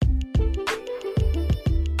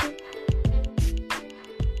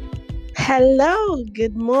Hello,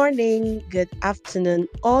 good morning, good afternoon,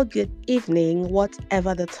 or good evening,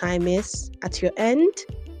 whatever the time is at your end.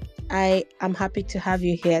 I am happy to have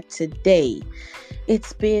you here today.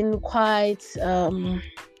 It's been quite an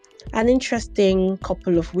interesting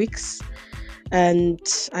couple of weeks, and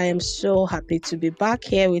I am so happy to be back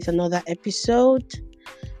here with another episode.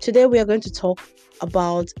 Today, we are going to talk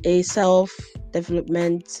about a self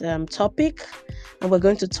development topic, and we're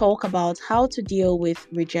going to talk about how to deal with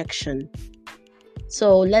rejection.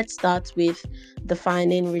 So let's start with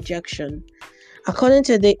defining rejection. According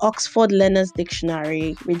to the Oxford Learner's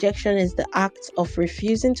Dictionary, rejection is the act of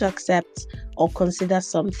refusing to accept or consider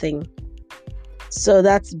something. So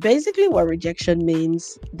that's basically what rejection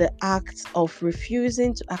means, the act of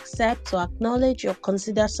refusing to accept or acknowledge or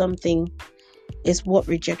consider something is what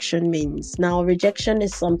rejection means. Now, rejection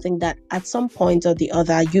is something that at some point or the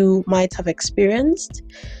other you might have experienced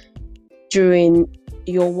during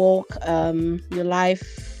your work, your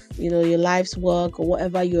life, your life's work or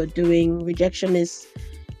whatever you're doing. Rejection is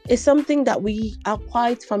something that we are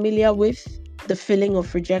quite familiar with, the feeling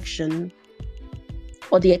of rejection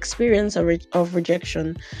or the experience of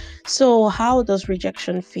rejection. So how does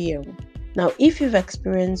rejection feel? Now, if you've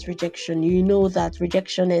experienced rejection, you know that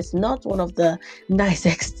rejection is not one of the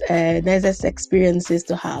nicest experiences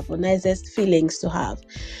to have or nicest feelings to have,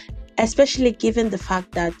 especially given the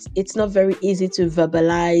fact that it's not very easy to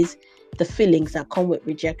verbalize the feelings that come with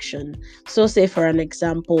rejection. So say for an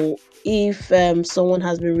example, if someone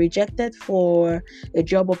has been rejected for a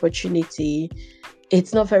job opportunity,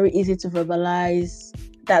 it's not very easy to verbalize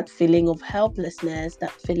that feeling of helplessness,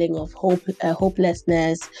 that feeling of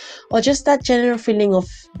hopelessness, or just that general feeling of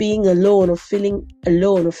being alone or feeling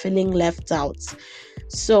left out.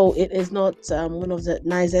 So it is not one of the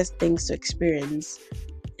nicest things to experience.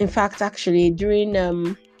 In fact, actually, during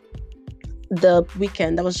the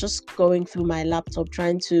weekend, I was just going through my laptop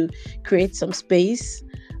trying to create some space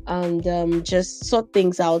and just sort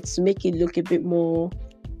things out to make it look a bit more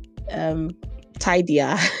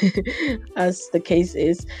tidier as the case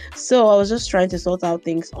is. So I was just trying to sort out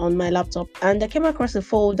things on my laptop, and I came across a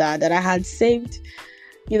folder that I had saved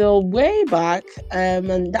way back,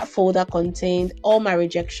 and that folder contained all my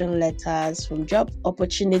rejection letters, from job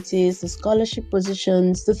opportunities to scholarship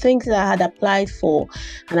positions to things that I had applied for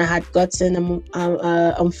and I had gotten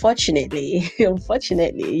unfortunately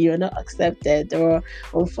you're not accepted, or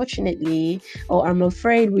unfortunately, or I'm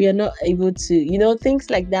afraid we are not able to, things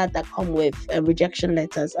like that come with rejection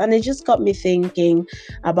letters. And it just got me thinking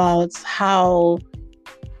about how,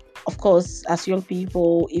 of course, as young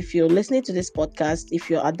people, if you're listening to this podcast,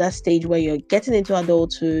 if you're at that stage where you're getting into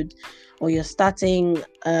adulthood or you're starting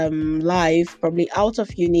life, probably out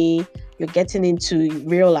of uni, you're getting into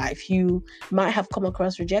real life, you might have come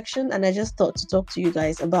across rejection. And I just thought to talk to you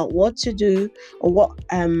guys about what to do, or what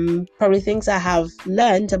probably things I have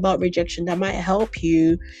learned about rejection that might help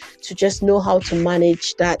you to just know how to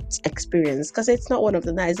manage that experience, because it's not one of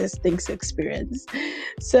the nicest things to experience.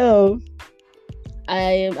 So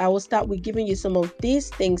I will start with giving you some of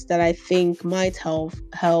these things that I think might help,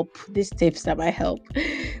 these tips that might help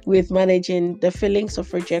with managing the feelings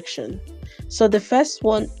of rejection. So the first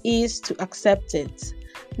one is to accept it.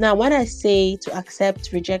 Now, when I say to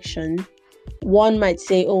accept rejection, one might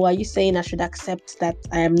say, oh, are you saying I should accept that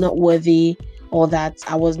I am not worthy, or that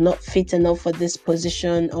I was not fit enough for this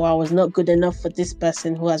position, or I was not good enough for this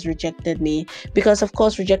person who has rejected me? Because of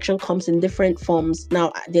course, rejection comes in different forms.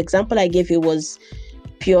 Now, the example I gave you was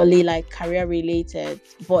purely like career related,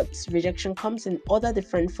 but rejection comes in other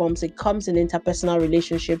different forms. It comes in interpersonal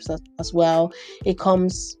relationships as well. It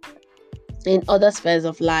comes in other spheres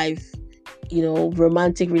of life,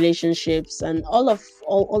 romantic relationships, and all of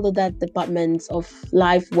that departments of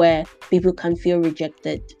life where people can feel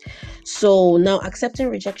rejected. So now, accepting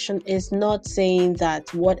rejection is not saying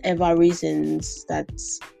that whatever reasons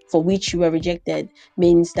for which you were rejected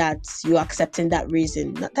means that you're accepting that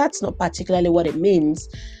reason. That's not particularly what it means.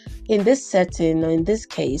 In this setting, or in this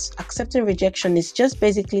case, accepting rejection is just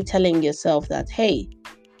basically telling yourself that, hey,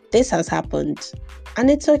 this has happened and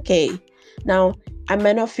it's okay. Now, I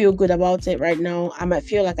might not feel good about it right now. I might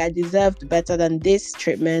feel like I deserved better than this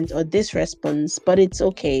treatment or this response, but it's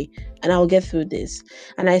okay, and I'll get through this.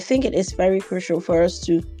 And I think it is very crucial for us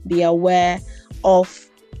to be aware of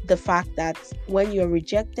the fact that when you're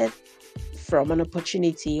rejected from an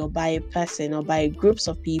opportunity, or by a person, or by groups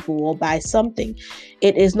of people, or by something,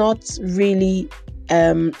 it is not really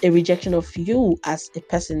a rejection of you as a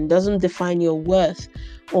person. It doesn't define your worth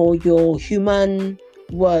or your human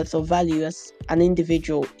worth or value as an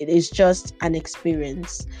individual. It is just an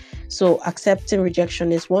experience. So accepting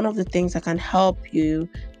rejection is one of the things that can help you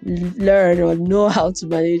learn or know how to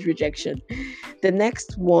manage rejection. The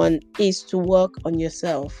next one is to work on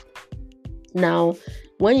yourself. Now,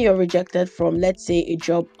 when you're rejected from, let's say, a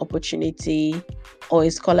job opportunity or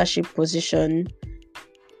a scholarship position,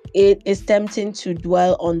 it is tempting to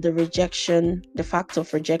dwell on the rejection, the fact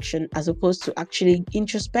of rejection, as opposed to actually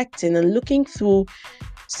introspecting and looking through.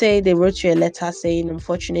 Say they wrote you a letter saying,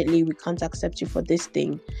 unfortunately, we can't accept you for this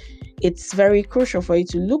thing. It's very crucial for you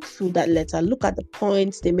to look through that letter, look at the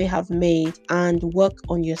points they may have made, and work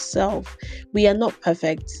on yourself. We are not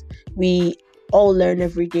perfect. We all learn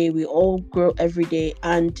every day. We all grow every day.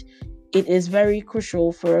 And it is very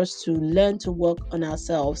crucial for us to learn to work on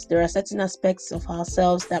ourselves. There are certain aspects of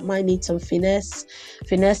ourselves that might need some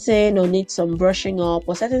finessing, or need some brushing up,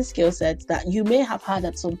 or certain skill sets that you may have had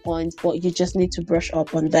at some point, but you just need to brush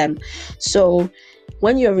up on them. So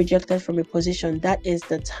when you're rejected from a position, that is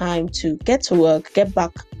the time to get to work, get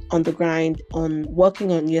back on the grind, on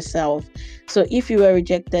working on yourself. So if you were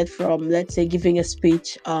rejected from, let's say, giving a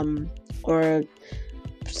speech, or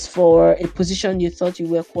for a position you thought you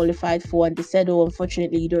were qualified for, and they said, oh,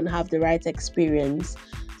 unfortunately, you don't have the right experience,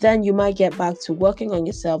 then you might get back to working on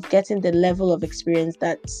yourself, getting the level of experience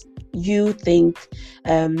that you think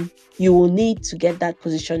you will need to get that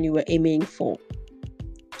position you were aiming for.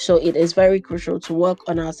 So it is very crucial to work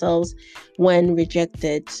on ourselves when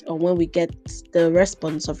rejected, or when we get the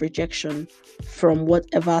response of rejection from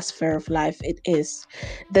whatever sphere of life it is.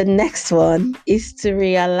 The next one is to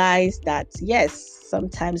realize that, yes,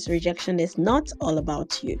 sometimes rejection is not all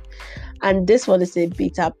about you. And this one is a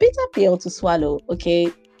bitter pill to swallow,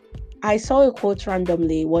 okay? I saw a quote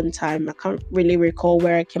randomly one time. I can't really recall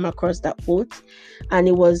where I came across that quote. And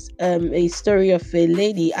it was a story of a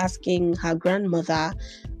lady asking her grandmother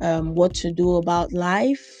what to do about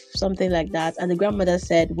life, something like that. And the grandmother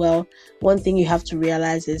said, well, one thing you have to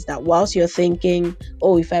realize is that whilst you're thinking,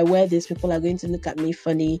 oh, if I wear this, people are going to look at me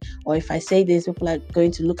funny, or if I say this, people are going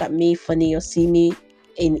to look at me funny or see me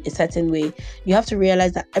in a certain way, you have to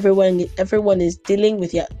realize that everyone is dealing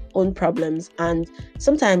with your own problems, and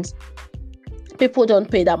sometimes people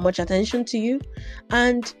don't pay that much attention to you,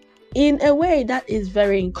 and in a way that is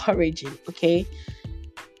very encouraging. Okay,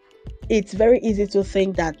 it's very easy to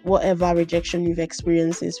think that whatever rejection you've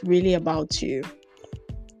experienced is really about you.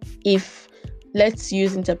 If, let's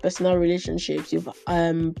use interpersonal relationships, you've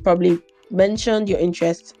probably mentioned your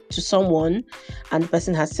interest to someone, and the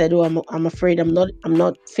person has said, oh, I'm afraid I'm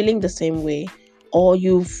not feeling the same way. Or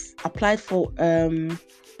you've applied for an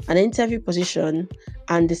interview position,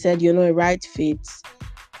 and they said you're not a right fit.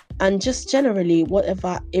 And just generally,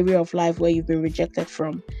 whatever area of life where you've been rejected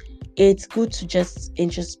from, it's good to just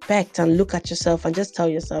introspect and look at yourself and just tell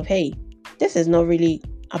yourself, hey, this is not really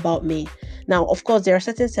about me. Now, of course, there are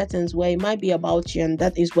certain settings where it might be about you, and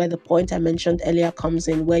that is where the point I mentioned earlier comes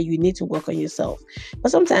in, where you need to work on yourself.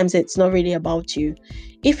 But sometimes it's not really about you.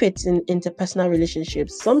 If it's in interpersonal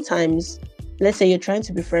relationships, sometimes, let's say you're trying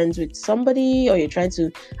to be friends with somebody, or you're trying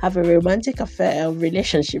to have a romantic affair or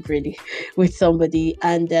relationship really with somebody,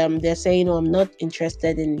 and they're saying, oh, I'm not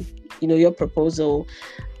interested in your proposal.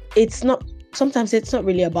 Sometimes it's not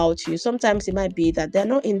really about you. Sometimes it might be that they're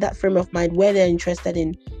not in that frame of mind where they're interested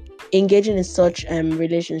in engaging in such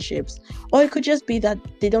relationships. Or it could just be that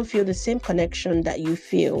they don't feel the same connection that you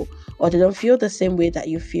feel, or they don't feel the same way that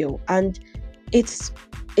you feel. And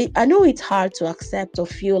I know it's hard to accept or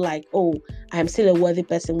feel like, oh, I am still a worthy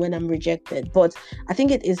person when I'm rejected. But I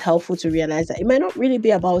think it is helpful to realize that it might not really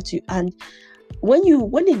be about you. And when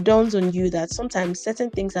it dawns on you that sometimes certain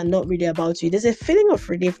things are not really about you, there's a feeling of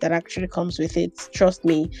relief that actually comes with it. Trust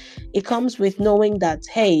me, it comes with knowing that,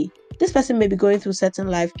 hey, this person may be going through certain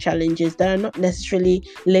life challenges that are not necessarily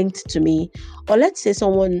linked to me. Or let's say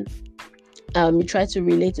someone, you try to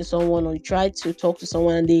relate to someone, or you try to talk to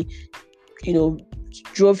someone, and they,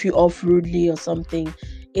 drove you off rudely or something.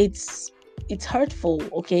 It's hurtful.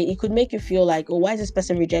 Okay, it could make you feel like, oh, why is this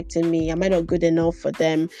person rejecting me? Am I not good enough for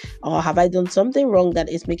them? Or have I done something wrong that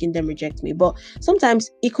is making them reject me? But sometimes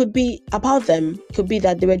it could be about them. It could be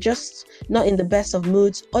that they were just not in the best of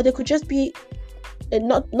moods, or they could just be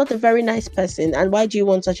not a very nice person. And why do you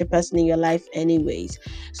want such a person in your life anyways?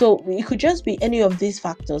 So it could just be any of these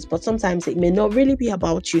factors, but sometimes it may not really be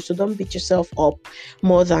about you. So don't beat yourself up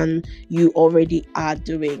more than you already are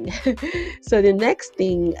doing. So the next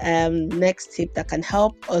tip that can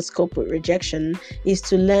help us cope with rejection is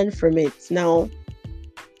to learn from it. Now,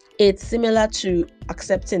 it's similar to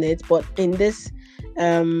accepting it, but in this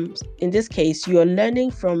case, you're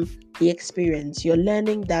learning from the experience. You're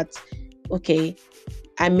learning that, okay,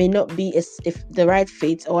 I may not be if the right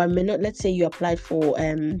fit, or I may not. Let's say you applied for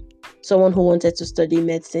someone who wanted to study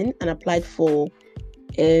medicine and applied for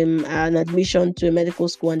an admission to a medical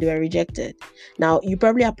school and they were rejected. Now, you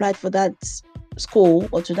probably applied for that school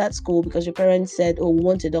or to that school because your parents said, oh, we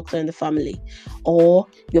want a doctor in the family, or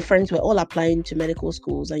your friends were all applying to medical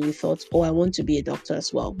schools and you thought, oh, I want to be a doctor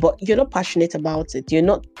as well, but you're not passionate about it. You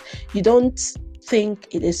don't think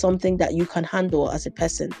it is something that you can handle as a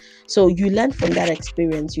person. So you learn from that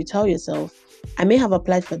experience. You tell yourself, I may have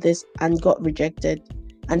applied for this and got rejected,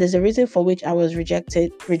 and there's a reason for which I was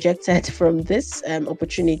rejected from this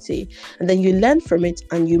opportunity, and then you learn from it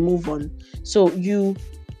and you move on. So you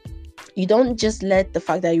don't just let the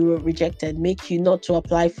fact that you were rejected make you not to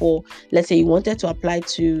apply for, let's say you wanted to apply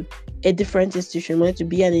to a different institution, you wanted to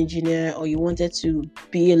be an engineer, or you wanted to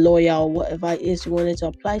be a lawyer, or whatever it is you wanted to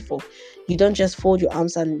apply for. You don't just fold your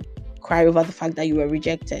arms and cry over the fact that you were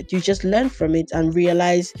rejected. You just learn from it and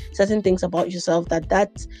realize certain things about yourself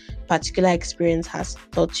that particular experience has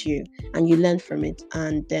taught you, and you learn from it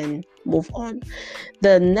and then move on.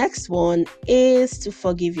 The next one is to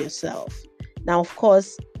forgive yourself. Now, of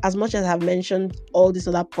course, as much as I've mentioned all these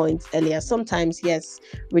other points earlier, sometimes, yes,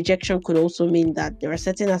 rejection could also mean that there are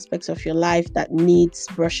certain aspects of your life that needs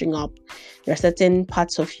brushing up. There are certain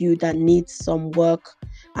parts of you that need some work.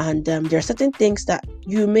 And there are certain things that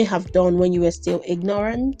you may have done when you were still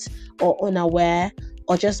ignorant or unaware,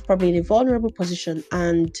 or just probably in a vulnerable position,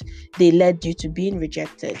 and they led you to being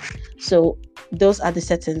rejected. So those are the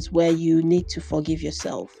settings where you need to forgive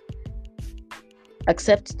yourself.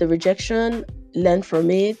 Accept the rejection, learn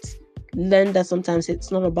from it, learn that sometimes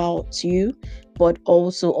it's not about you, but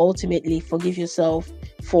also ultimately forgive yourself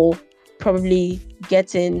for probably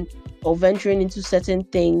getting or venturing into certain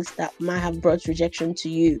things that might have brought rejection to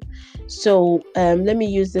you. So let me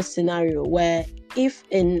use this scenario where, if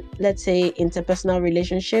in, let's say, interpersonal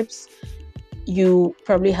relationships, you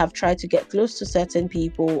probably have tried to get close to certain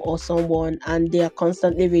people or someone and they are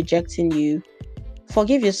constantly rejecting you,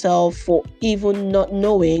 forgive yourself for even not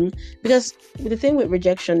knowing. Because the thing with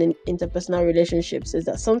rejection in interpersonal relationships is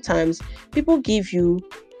that sometimes people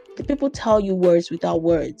tell you words without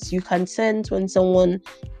words. You can sense when someone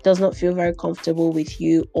does not feel very comfortable with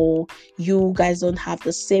you, or you guys don't have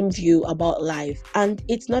the same view about life, and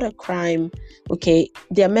it's not a crime. Okay,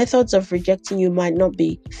 their methods of rejecting you might not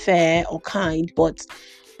be fair or kind, but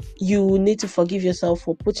you need to forgive yourself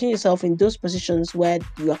for putting yourself in those positions where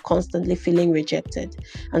you are constantly feeling rejected.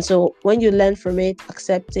 And so when you learn from it,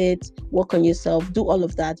 accept it, work on yourself, do all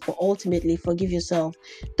of that, but ultimately forgive yourself.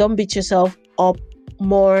 Don't beat yourself up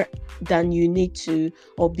more than you need to,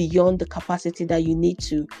 or beyond the capacity that you need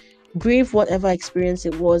to. Grieve whatever experience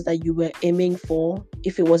it was that you were aiming for.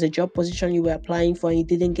 If it was a job position you were applying for and you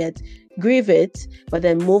didn't get, grieve it, but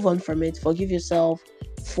then move on from it. Forgive yourself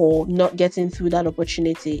for not getting through that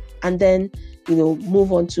opportunity, and then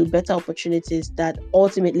move on to better opportunities that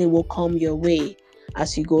ultimately will come your way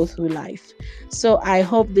as you go through life. So I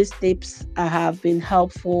hope these tips have been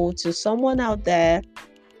helpful to someone out there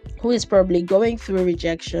who is probably going through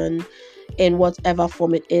rejection in whatever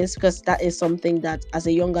form it is, because that is something that as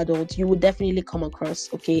a young adult you would definitely come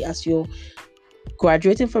across, okay, as you're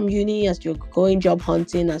graduating from uni, as you're going job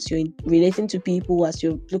hunting, as you're relating to people, as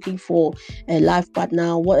you're looking for a life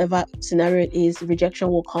partner, whatever scenario it is, rejection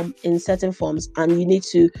will come in certain forms, and you need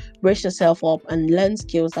to brush yourself up and learn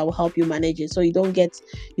skills that will help you manage it, so you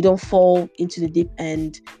don't fall into the deep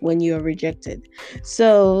end when you're rejected.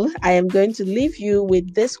 So I am going to leave you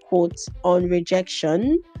with this quote on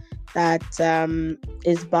rejection that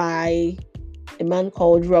is by a man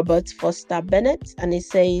called Robert Foster Bennett, and it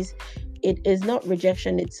says, "It is not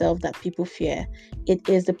rejection itself that people fear. It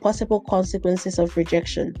is the possible consequences of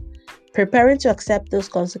rejection. Preparing to accept those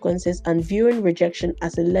consequences and viewing rejection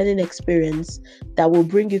as a learning experience that will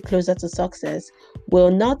bring you closer to success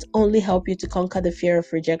will not only help you to conquer the fear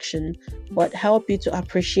of rejection, but help you to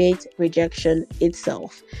appreciate rejection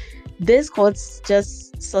itself." This quote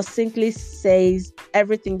just succinctly says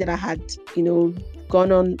everything that I had,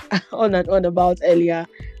 gone on and on about earlier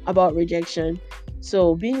about rejection.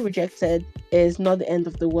 So being rejected is not the end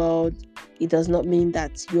of the world. It does not mean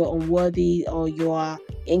that you are unworthy or you are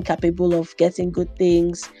incapable of getting good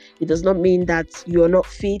things. It does not mean that you are not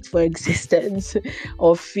fit for existence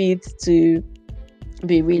or fit to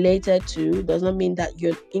be related to. It does not mean that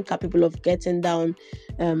you're incapable of getting down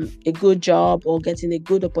a good job or getting a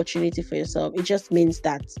good opportunity for yourself. It just means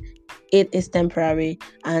that it is temporary,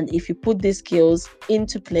 and if you put these skills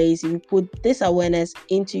into place, if you put this awareness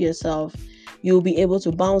into yourself, you'll be able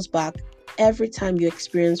to bounce back every time you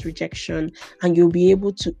experience rejection, and you'll be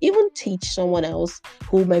able to even teach someone else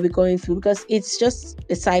who might be going through, because it's just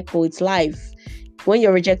a cycle, it's life. When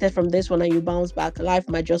you're rejected from this one and you bounce back, life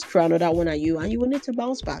might just throw another one at you and you will need to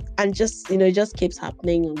bounce back. And just, it just keeps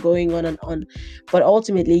happening and going on and on. But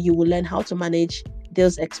ultimately, you will learn how to manage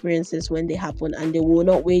those experiences when they happen, and they will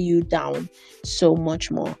not weigh you down so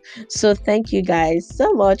much more. So thank you guys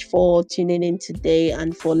so much for tuning in today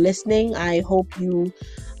and for listening. I hope you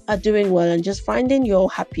are doing well and just finding you're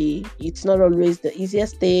happy. It's not always the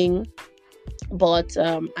easiest thing, but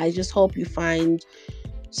I just hope you find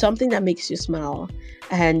something that makes you smile,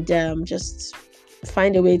 and just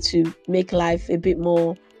find a way to make life a bit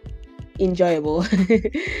more enjoyable.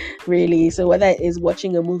 Really. So whether it is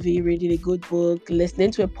watching a movie, reading a good book,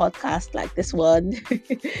 listening to a podcast like this one,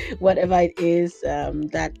 whatever it is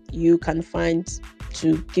that you can find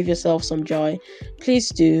to give yourself some joy, please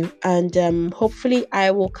do. And hopefully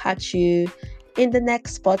I will catch you in the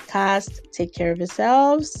next podcast. Take care of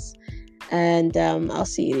yourselves, and I'll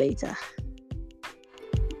see you later.